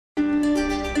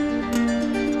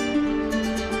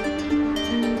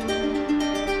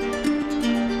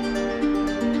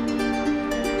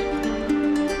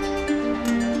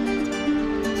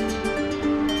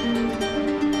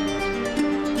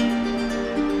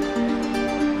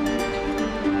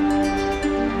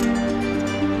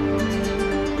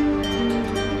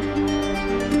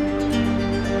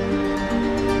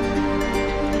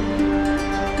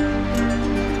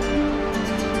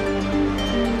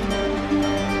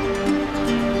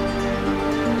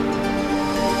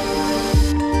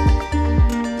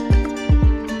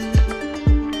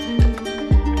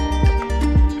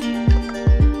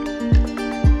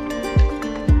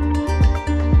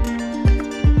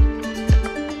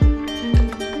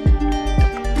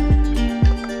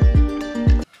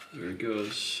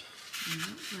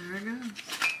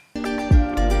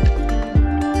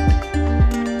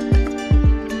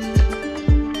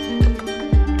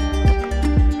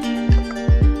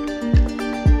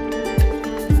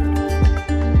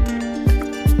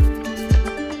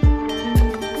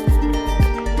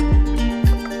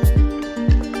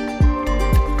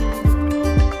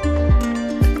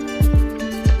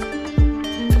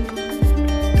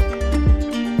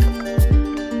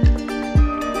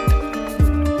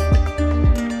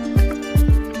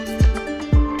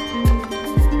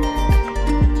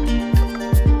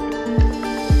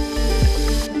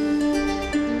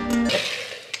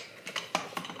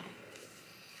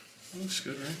Looks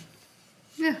good, right?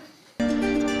 Yeah.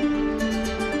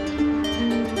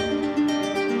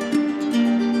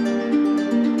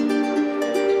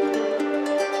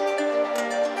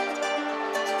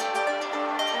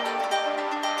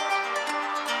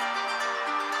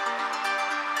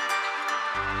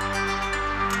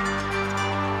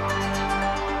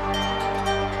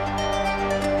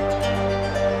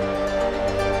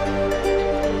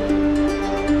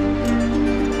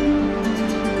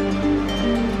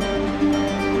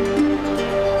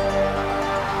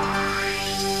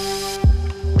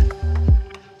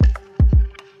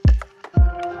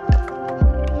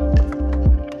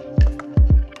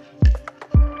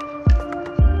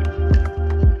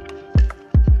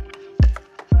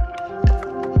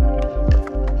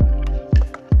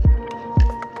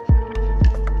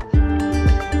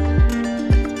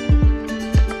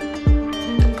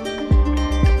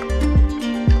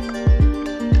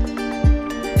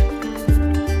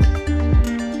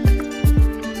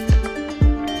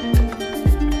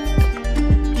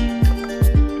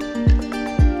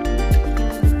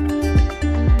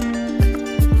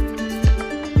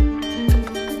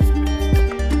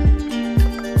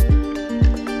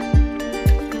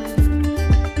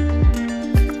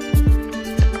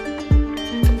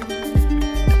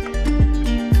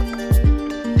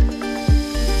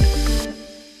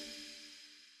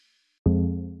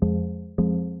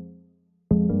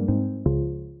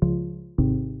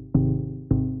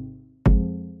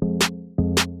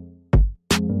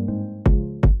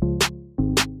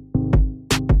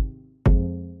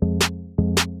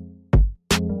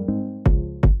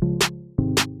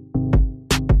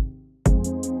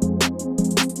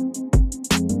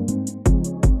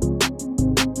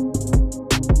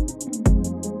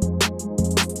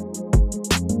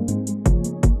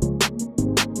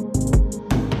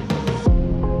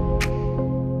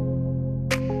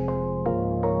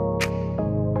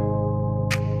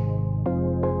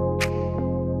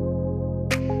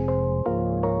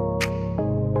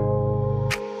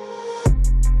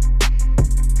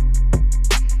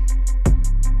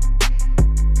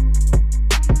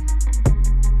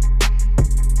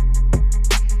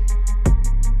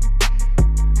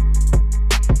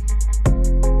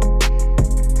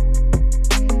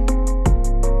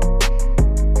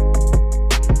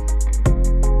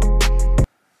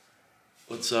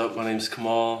 What's up? My name is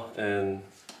Kamal, and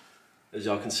as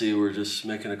y'all can see, we're just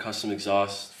making a custom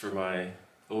exhaust for my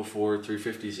 04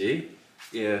 350Z.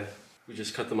 Yeah, we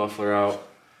just cut the muffler out.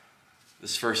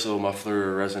 This first little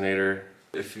muffler or resonator.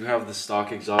 If you have the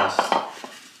stock exhaust,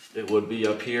 it would be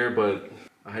up here, but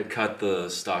I had cut the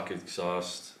stock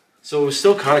exhaust. So it was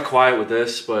still kind of quiet with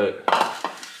this, but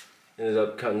ended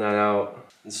up cutting that out.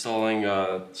 Installing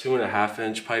 2.5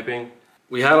 inch piping.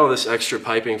 We had all this extra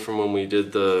piping from when we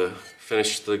did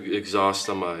finished the exhaust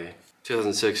on my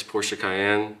 2006 Porsche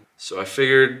Cayenne. So I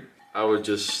figured I would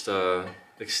just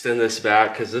extend this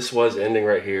back, because this was ending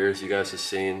right here, as you guys have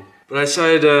seen. But I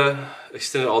decided to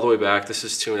extend it all the way back. This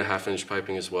is 2.5 inch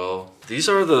piping as well. These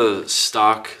are the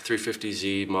stock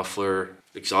 350Z muffler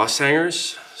exhaust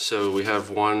hangers. So we have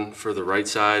one for the right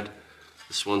side.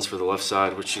 This one's for the left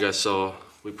side, which you guys saw.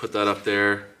 We put that up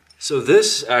there. So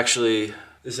this actually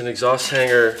is an exhaust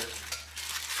hanger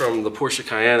from the Porsche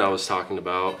Cayenne I was talking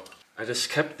about. I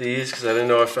just kept these because I didn't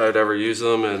know if I'd ever use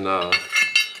them, and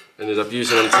ended up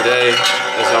using them today,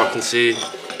 as y'all can see.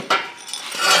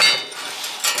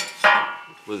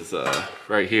 With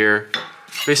right here.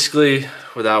 Basically,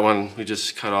 with that one, we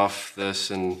just cut off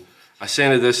this, and I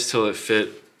sanded this till it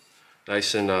fit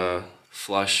nice and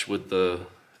flush with the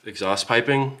exhaust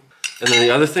piping. And then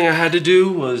the other thing I had to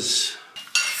do was,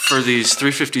 for these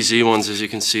 350Z ones, as you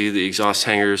can see, the exhaust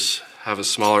hangers have a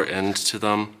smaller end to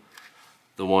them.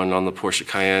 The one on the Porsche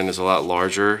Cayenne is a lot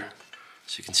larger.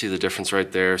 So you can see the difference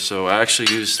right there. So I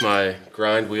actually used my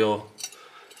grind wheel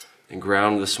and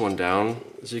ground this one down,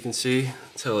 as you can see,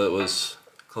 until it was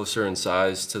closer in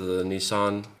size to the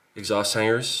Nissan exhaust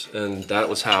hangers. And that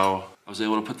was how I was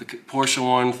able to put the Porsche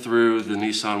one through the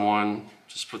Nissan one.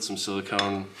 Just put some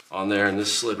silicone on there, and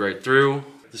this slid right through.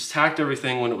 Just tacked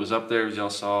everything when it was up there, as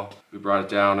y'all saw. We brought it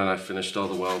down, and I finished all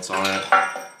the welds on it.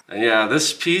 And yeah,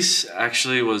 this piece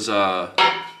actually was,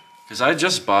 because I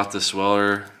just bought this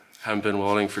welder, haven't been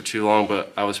welding for too long,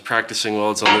 but I was practicing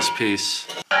welds on this piece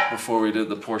before we did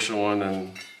the Porsche one,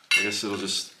 and I guess it'll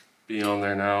just be on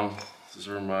there now as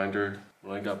a reminder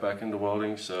when I got back into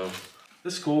welding. So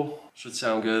this is cool, should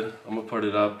sound good. I'm gonna put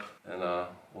it up, and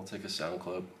we'll take a sound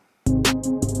clip.